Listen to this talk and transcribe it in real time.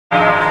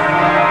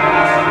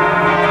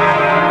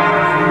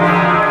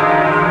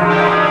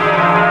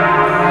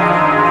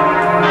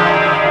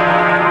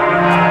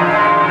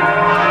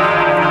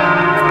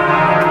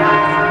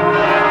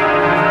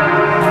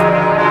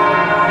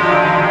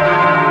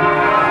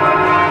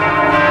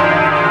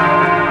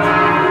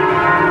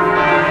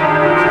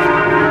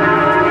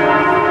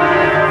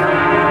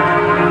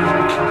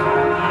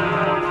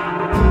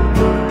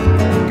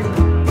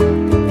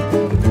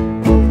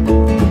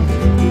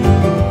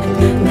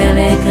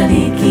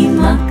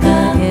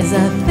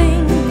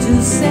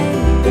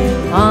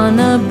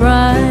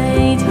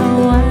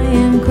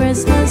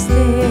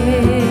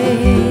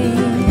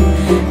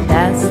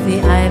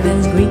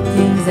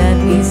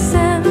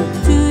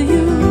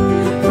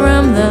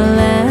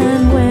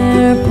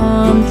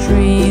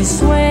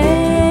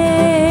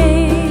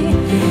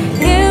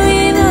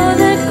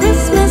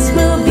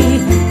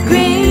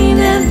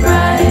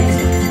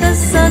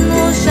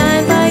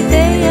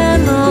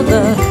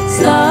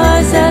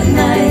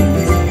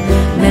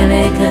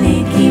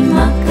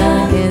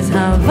Kalikimaka is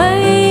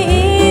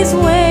Hawaii's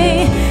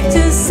way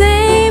to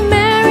say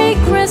Merry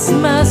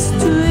Christmas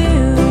to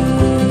you.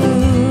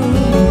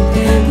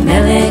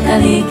 Mele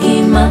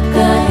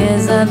Kalikimaka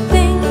is a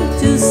thing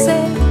to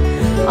say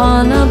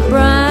on a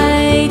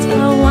bright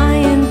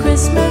Hawaiian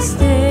Christmas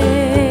day.